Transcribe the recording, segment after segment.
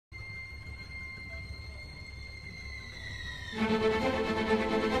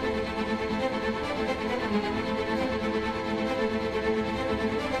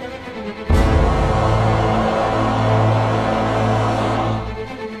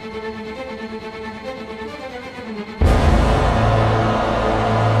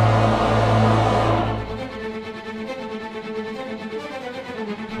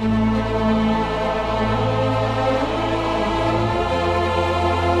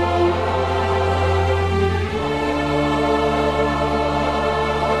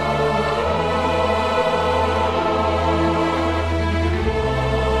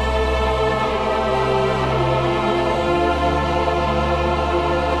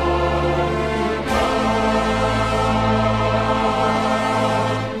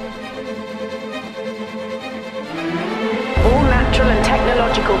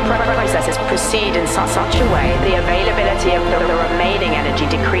Processes proceed in such a way the availability of the remaining energy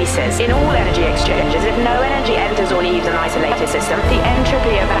decreases. In all energy exchanges, if no energy enters or leaves an isolated system, the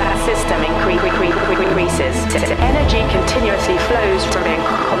entropy of that system increases. Energy continuously flows from being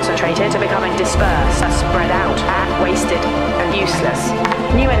concentrated to becoming dispersed, spread out, wasted, and useless.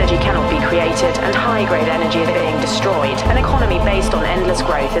 New energy cannot be created, and high-grade energy is being destroyed. An economy based on endless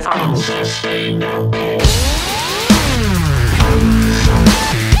growth is unsustainable.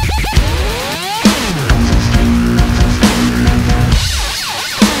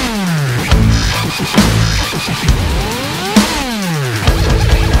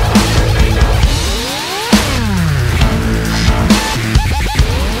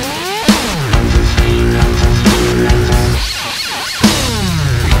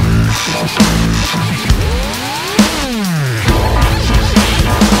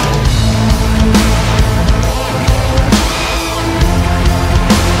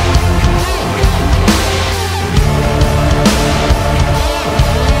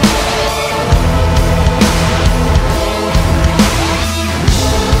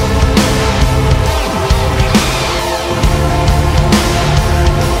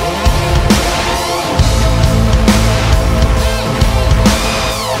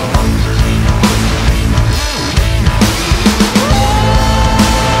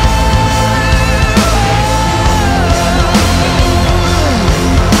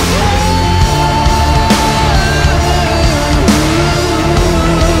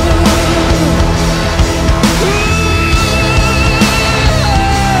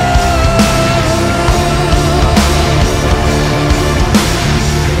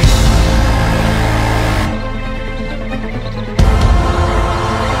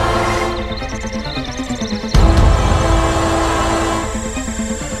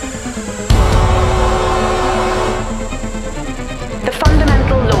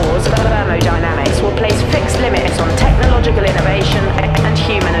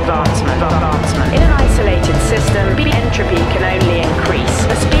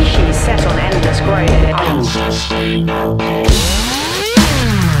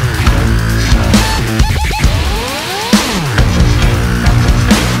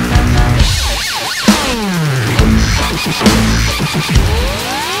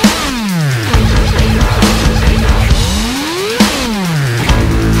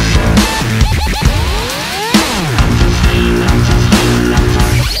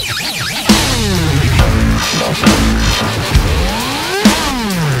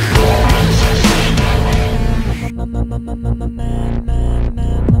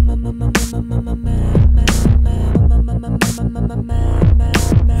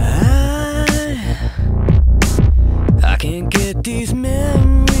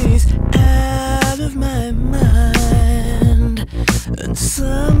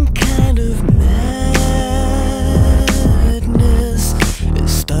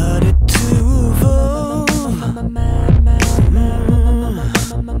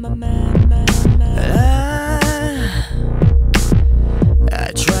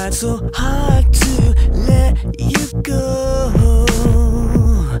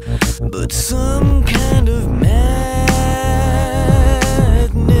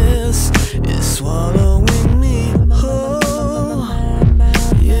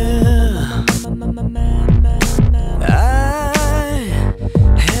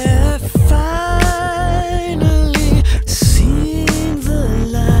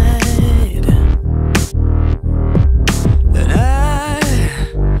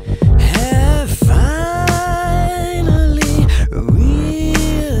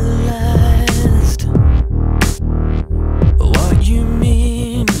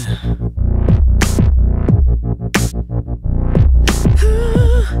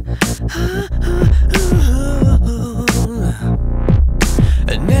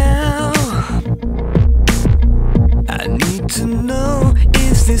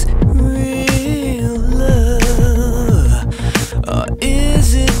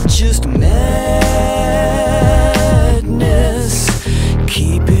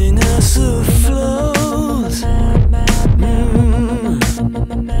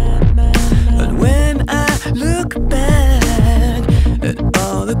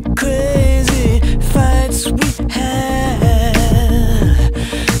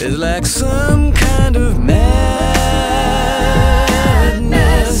 It's like some kind of madness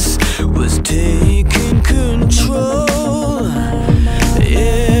was taking control.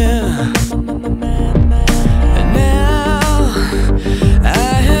 Yeah. And now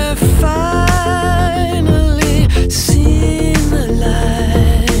I have finally seen the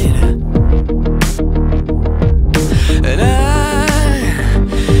light. And I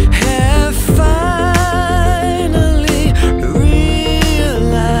have finally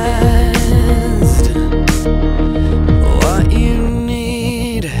realized what you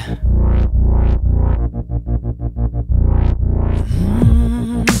need.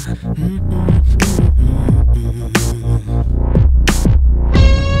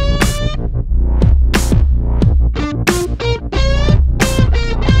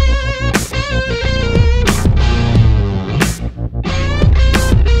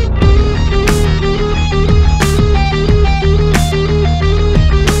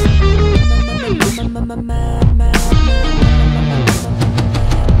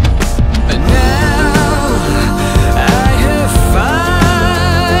 And now I have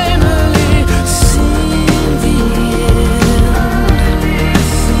finally seen the end.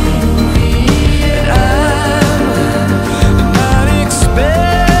 And I'm not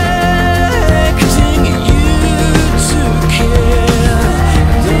expecting you to care,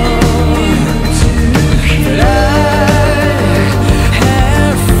 but I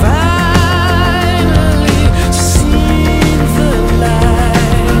have finally seen the light.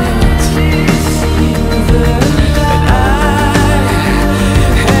 And I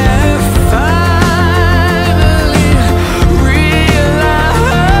have finally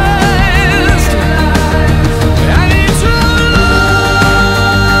realized I need to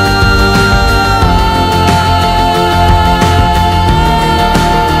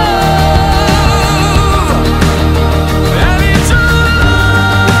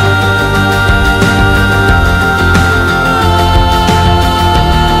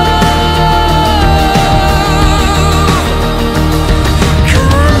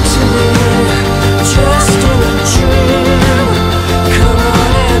come to me, just in a dream. Come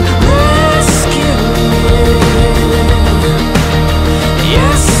on and rescue me.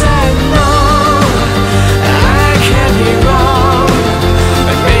 Yes, I know I can be wrong,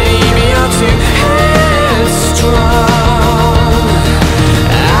 and maybe I'm too headstrong.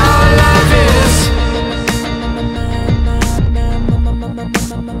 Our love is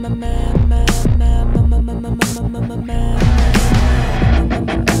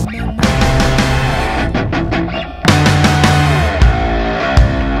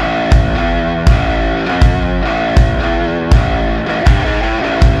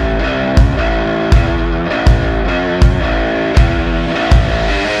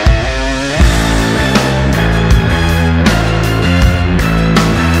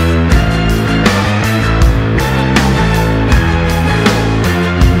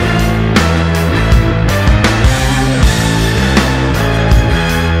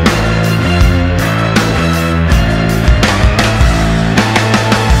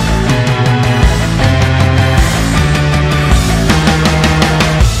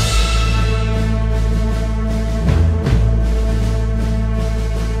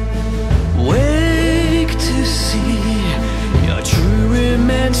wake to see your true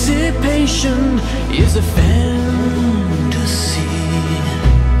emancipation is a fan.